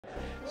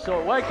So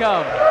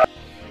welcome.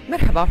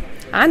 مرحبا.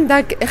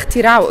 عندك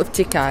اختراع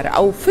وابتكار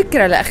أو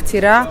فكرة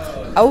لاختراع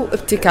أو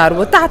ابتكار،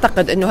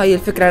 وتعتقد أنه هي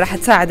الفكرة رح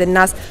تساعد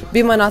الناس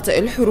بمناطق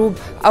الحروب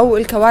أو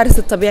الكوارث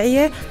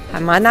الطبيعية،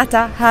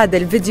 معناتها هذا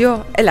الفيديو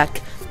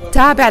إلك.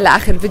 تابع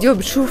لآخر الفيديو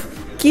بتشوف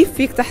كيف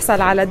فيك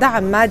تحصل على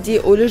دعم مادي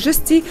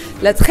ولوجستي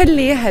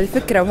لتخلي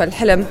هالفكرة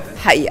وهالحلم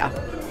حقيقة.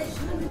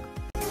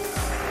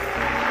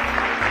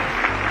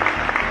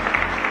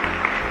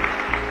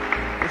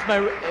 It's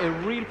a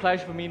real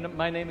pleasure for me.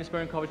 My name is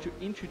to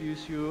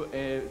introduce you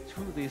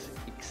to this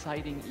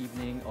exciting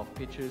evening of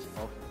pictures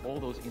of all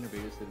those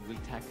innovators that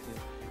will tackle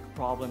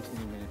problems in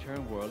the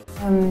humanitarian world.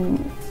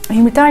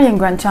 Humanitarian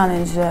Grand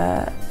Challenge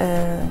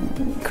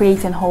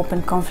Creating Hope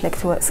and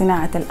Conflict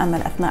وصناعة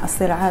الأمل أثناء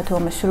الصراعات هو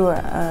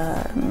مشروع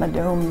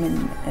مدعوم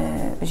من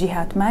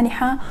جهات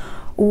مانحة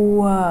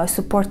و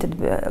supported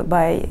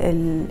by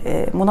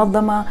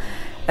المنظمة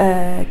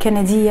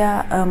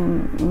كندية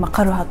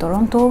مقرها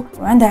تورونتو،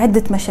 وعندها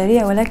عدة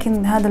مشاريع،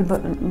 ولكن هذا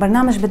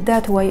البرنامج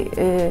بالذات هو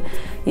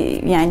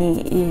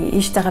يعني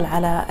يشتغل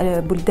على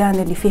البلدان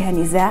اللي فيها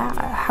نزاع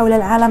حول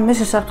العالم،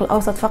 مش الشرق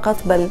الأوسط فقط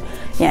بل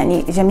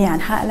يعني جميع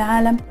أنحاء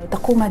العالم.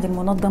 تقوم هذه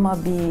المنظمة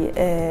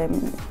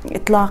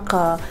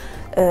بإطلاق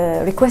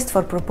request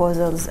for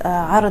proposals،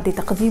 عرض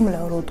لتقديم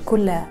العروض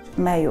كل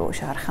مايو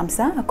شهر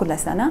 5 كل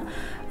سنة،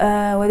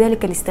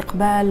 وذلك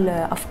لاستقبال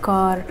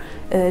أفكار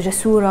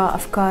جسورة،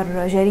 أفكار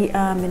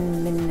جريئة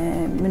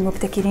من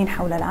مبتكرين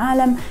حول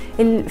العالم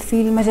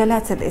في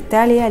المجالات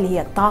التالية اللي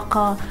هي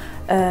الطاقة،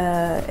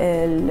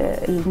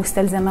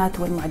 المستلزمات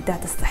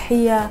والمعدات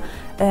الصحية،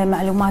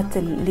 معلومات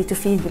اللي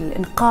تفيد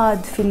الإنقاذ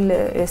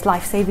في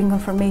life saving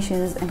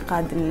informations،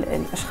 إنقاذ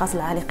الأشخاص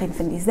العالقين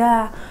في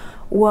النزاع،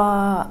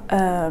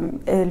 والمياه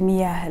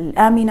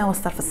الآمنة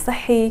والصرف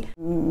الصحي.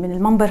 من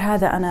المنبر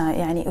هذا أنا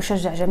يعني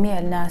أشجع جميع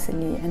الناس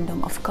اللي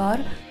عندهم أفكار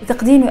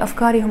لتقديم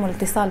أفكارهم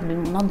والاتصال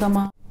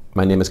بالمنظمة.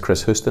 My name is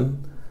Kris Houston.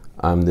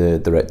 I'm the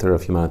Director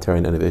of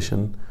Humanitarian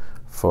Innovation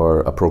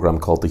for a program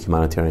called the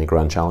Humanitarian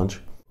Grand Challenge.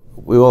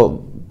 We will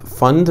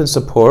fund and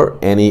support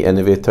any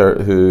innovator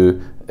who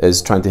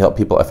is trying to help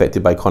people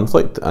affected by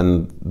conflict, and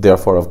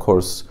therefore, of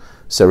course,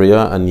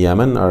 Syria and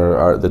Yemen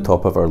are at the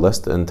top of our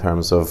list in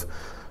terms of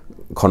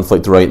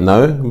conflict right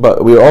now, but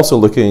we're also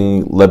looking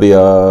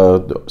Libya,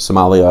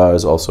 Somalia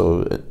is also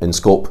in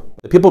scope.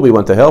 The people we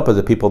want to help are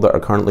the people that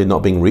are currently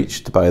not being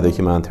reached by the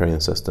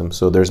humanitarian system.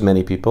 So there's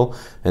many people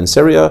in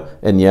Syria,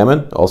 in Yemen,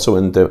 also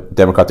in the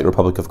Democratic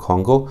Republic of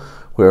Congo,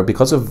 where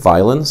because of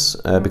violence,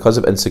 because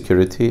of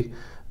insecurity,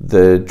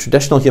 the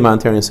traditional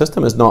humanitarian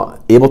system is not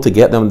able to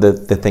get them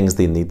the things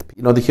they need.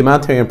 You know, the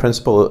humanitarian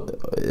principle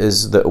is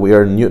that we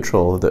are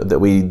neutral, that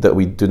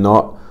we do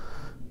not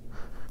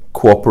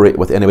cooperate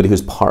with anybody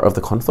who's part of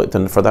the conflict,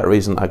 and for that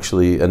reason,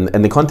 actually,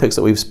 in the context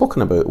that we've spoken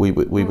about,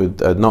 we would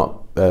not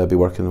be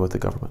working with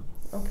the government.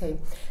 Okay,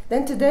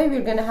 then today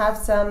we're going to have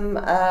some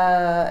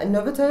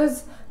innovators,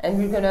 and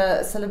we're going to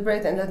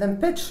celebrate and let them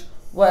pitch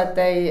what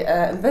they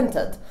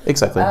invented.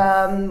 Exactly.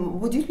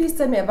 Would you please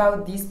tell me about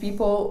these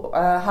people?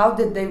 How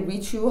did they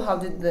reach you? How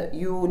did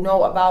you know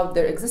about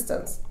their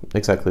existence?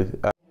 Exactly.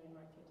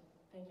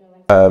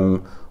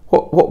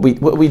 What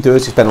we do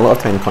is we spend a lot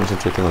of time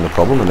concentrating on the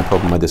problem, and the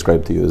problem I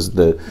described to you is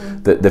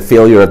the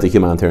failure of the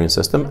humanitarian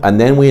system, and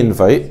then we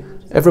invite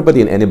everybody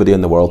and anybody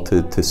in the world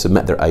to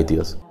submit their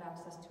ideas.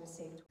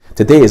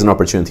 Today is an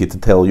opportunity to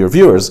tell your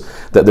viewers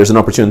that there's an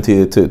opportunity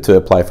to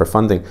apply for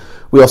funding.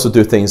 We also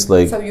do things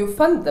like... So you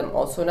fund them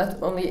also, not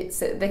only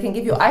they can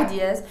give you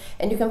ideas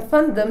and you can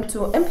fund them to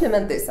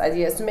implement these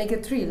ideas to make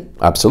it real.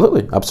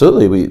 Absolutely,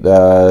 absolutely.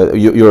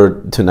 You're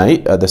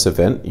tonight at this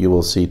event, you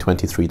will see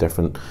 23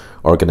 different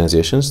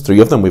organizations. 3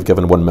 of them we've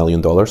given $1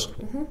 million.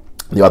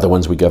 The other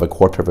ones we give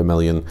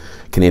 $250,000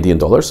 Canadian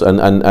dollars,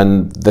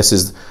 and this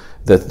is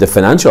the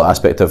financial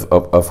aspect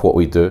of what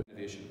we do.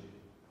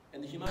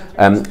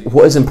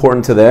 What is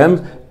important to them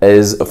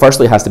is,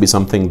 firstly, it has to be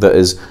something that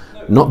is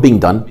not being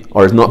done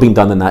or is not being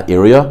done in that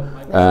area,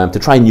 to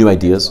try new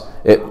ideas.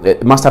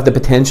 It must have the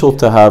potential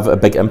to have a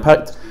big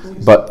impact,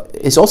 but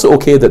it's also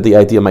okay that the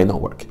idea might not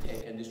work.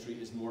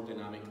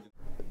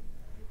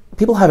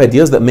 People have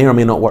ideas that may or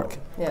may not work,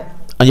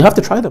 and you have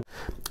to try them.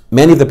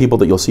 Many of the people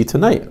that you'll see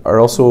tonight are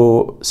also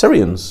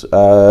Syrians.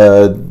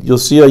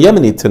 You'll see a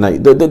Yemeni tonight.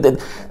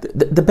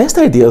 The best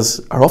ideas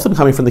are often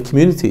coming from the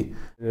community.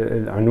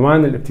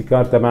 عنوان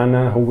الابتكار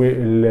تبعنا هو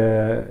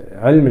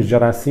علم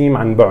الجراثيم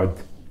عن بعد.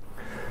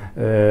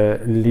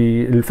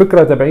 اللي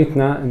الفكرة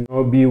تبعتنا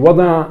انه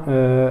بوضع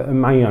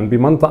معين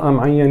بمنطقة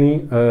معينة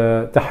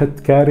تحت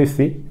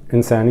كارثة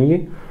إنسانية،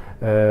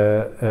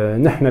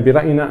 نحن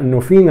برأينا انه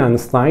فينا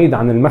نستعيد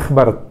عن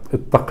المخبر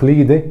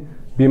التقليدي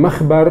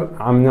بمخبر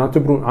عم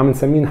نعتبره عم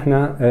نسميه نحن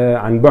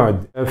عن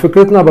بعد.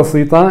 فكرتنا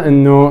بسيطة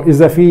انه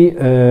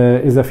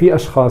اذا في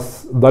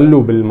اشخاص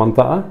ضلوا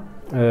بالمنطقة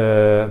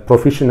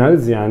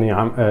بروفيشنالز، يعني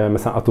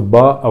مثلا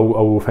اطباء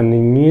او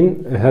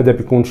فنيين، هذا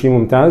بيكون شيء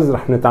ممتاز.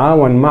 رح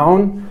نتعاون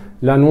معهم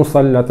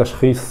لنوصل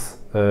لتشخيص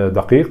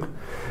دقيق.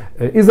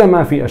 اذا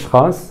ما في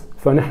اشخاص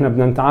فنحن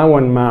بدنا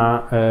نتعاون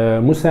مع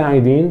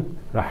مساعدين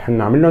راح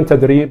نعمل لهم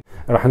تدريب،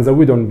 راح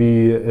نزودهم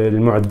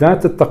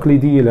بالمعدات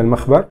التقليديه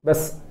للمخبر،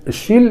 بس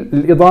الشيء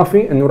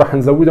الاضافي انه راح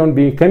نزودهم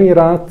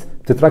بكاميرات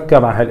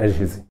بتتركب على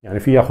هالاجهزه، يعني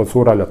في ياخذ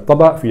صوره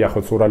للطبق، في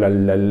ياخذ صوره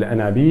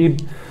للانابيب،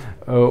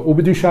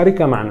 وبده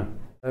يشاركها معنا.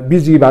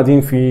 بيجي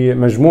بعدين في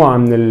مجموعه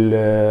من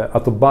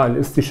الاطباء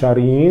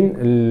الاستشاريين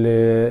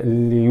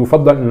اللي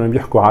يفضل انهم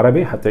يحكوا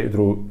عربي حتى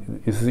يقدروا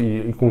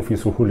يكون في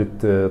سهوله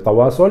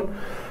تواصل،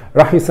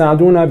 راح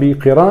يساعدونا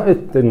بقراءه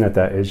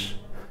النتائج.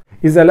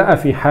 إذا لقى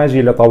في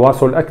حاجة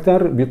لتواصل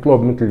أكثر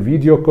بيطلب مثل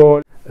فيديو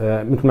كول.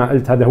 مثل ما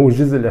قلت هذا هو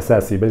الجزء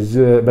الأساسي،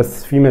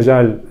 بس في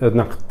مجال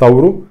بدنا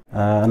نطوره.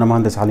 أنا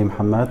مهندس علي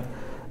محمد،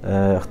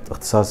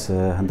 اختصاص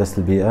هندسة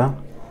البيئة.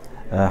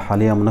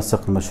 حاليا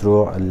منسق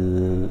المشروع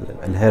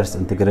الهيرث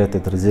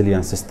انتجريتد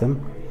ريزيلينس سيستم،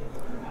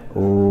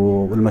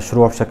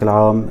 والمشروع بشكل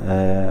عام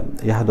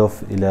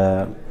يهدف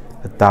إلى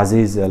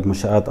تعزيز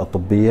المنشآت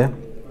الطبية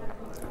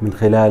من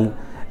خلال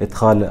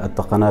إدخال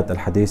التقنيات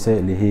الحديثة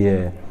اللي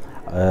هي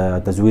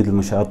تزويد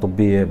المنشآت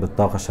الطبية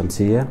بالطاقة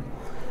الشمسية،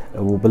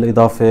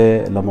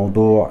 وبالإضافة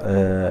لموضوع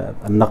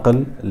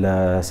النقل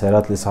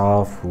لسيارات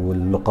الإسعاف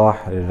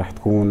واللقاح اللي رح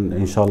تكون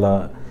إن شاء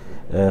الله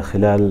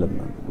خلال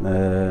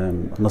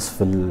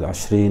نصف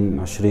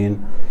 2020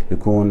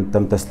 يكون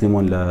تم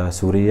تسليمهم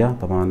لسوريا،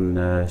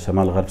 طبعا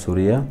شمال غرب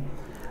سوريا.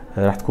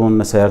 رح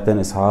تكون سيارتين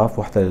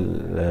إسعاف،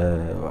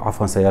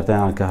 سيارتين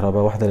على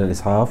الكهرباء، واحدة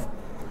للإسعاف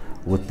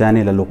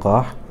والثانية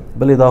للقاح،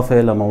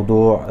 بالإضافة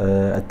لموضوع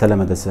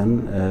التلمدسن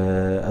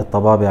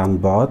الطبابة عن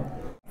بعد.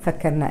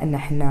 فكرنا إن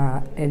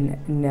احنا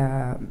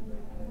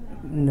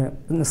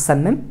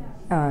نصمم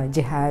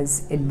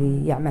جهاز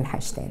اللي يعمل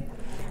حاجتين.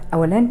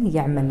 أولاً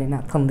يعمل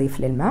لنا تنظيف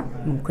للماء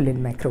من كل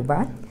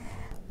الميكروبات،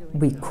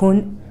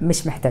 ويكون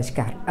مش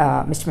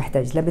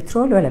محتاج لا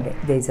بترول ولا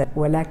ديزل،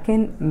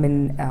 ولكن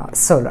من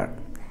سولار،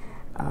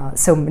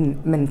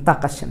 من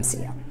الطاقة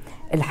الشمسية.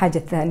 الحاجة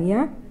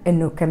الثانية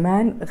إنه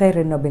كمان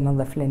غير إنه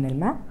بينظف لنا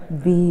الماء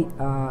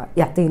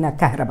بيعطينا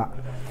كهرباء.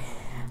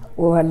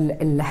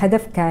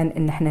 والهدف كان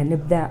إن احنا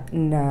نبدأ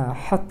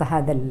نحط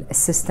هذا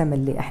السيستم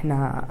اللي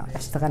احنا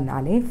اشتغلنا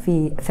عليه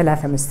في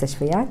 3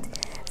 مستشفيات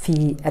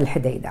في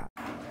الحديدة.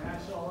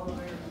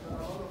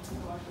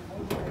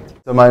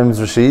 So my name is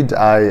Rashid.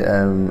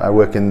 I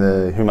work in the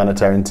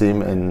humanitarian team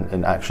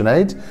in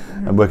ActionAid.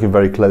 I'm working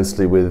very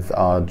closely with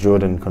our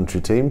Jordan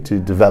country team to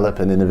develop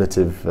an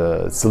innovative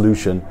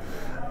solution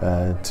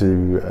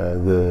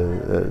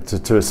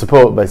to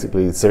support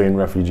basically Syrian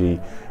refugee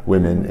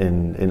women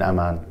in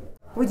Amman.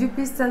 Would you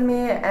please tell me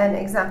an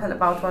example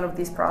about one of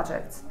these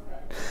projects?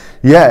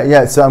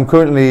 Yeah. So I'm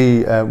currently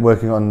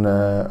working on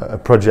a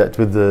project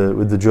with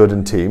the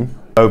Jordan team,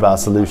 mobile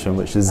solution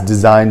which is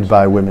designed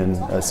by women,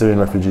 Syrian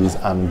refugees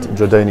and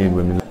Jordanian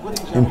women,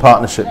 in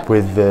partnership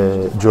with the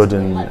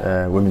Jordan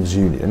Women's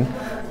Union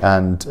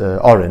and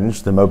Orange,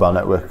 the mobile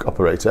network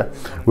operator.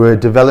 We're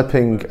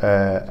developing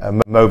a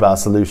mobile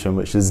solution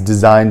which is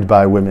designed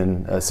by women,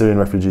 Syrian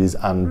refugees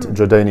and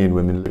Jordanian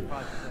women.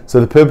 So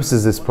the purpose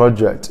of this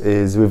project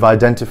is we've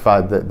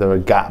identified that there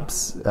are gaps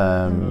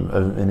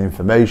in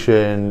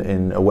information,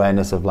 in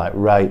awareness of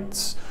rights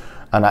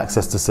and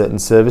access to certain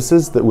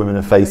services that women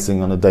are facing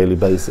on a daily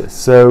basis.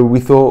 So we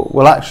thought,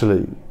 well,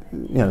 actually,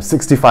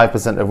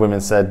 65% of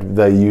women said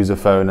they use a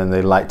phone and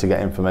they like to get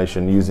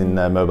information using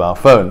their mobile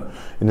phone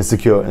in a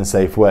secure and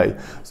safe way.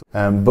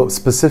 But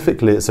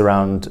specifically, it's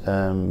around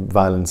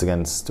violence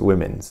against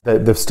women.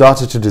 They've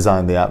started to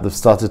design the app.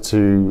 They've started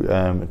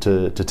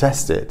to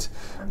test it.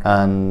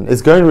 And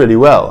it's going really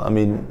well. I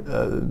mean,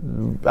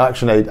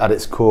 ActionAid at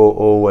its core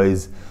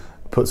always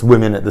puts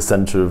women at the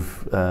center of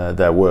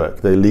their work.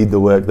 They lead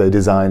the work, they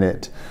design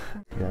it.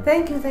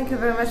 Thank you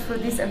very much for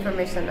this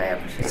information. I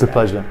appreciate it. It's a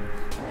pleasure.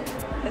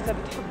 إذا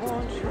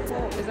بتحبون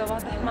شوفوا إذا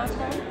واضح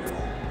معكم.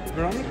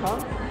 فيرونيكا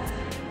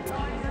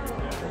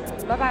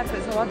ما بعرف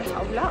إذا واضح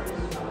أو لا،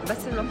 بس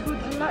المفروض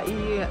هلا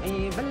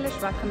يبلش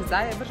بعد 5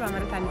 دقائق برجع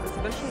مرة ثانية، بس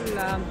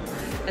يبلشوا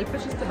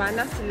البيتشز تبع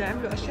الناس اللي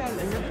عملوا أشياء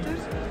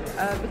الانوفترز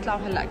بيطلعوا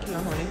هلا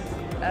كلهم هون.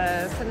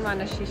 صار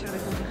معنا شيء شغلة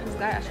 5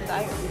 دقائق 10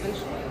 دقائق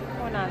ببلشوا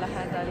هون على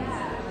هذا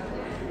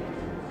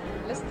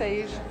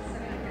الستيج.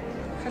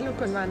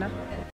 خلوكم معنا.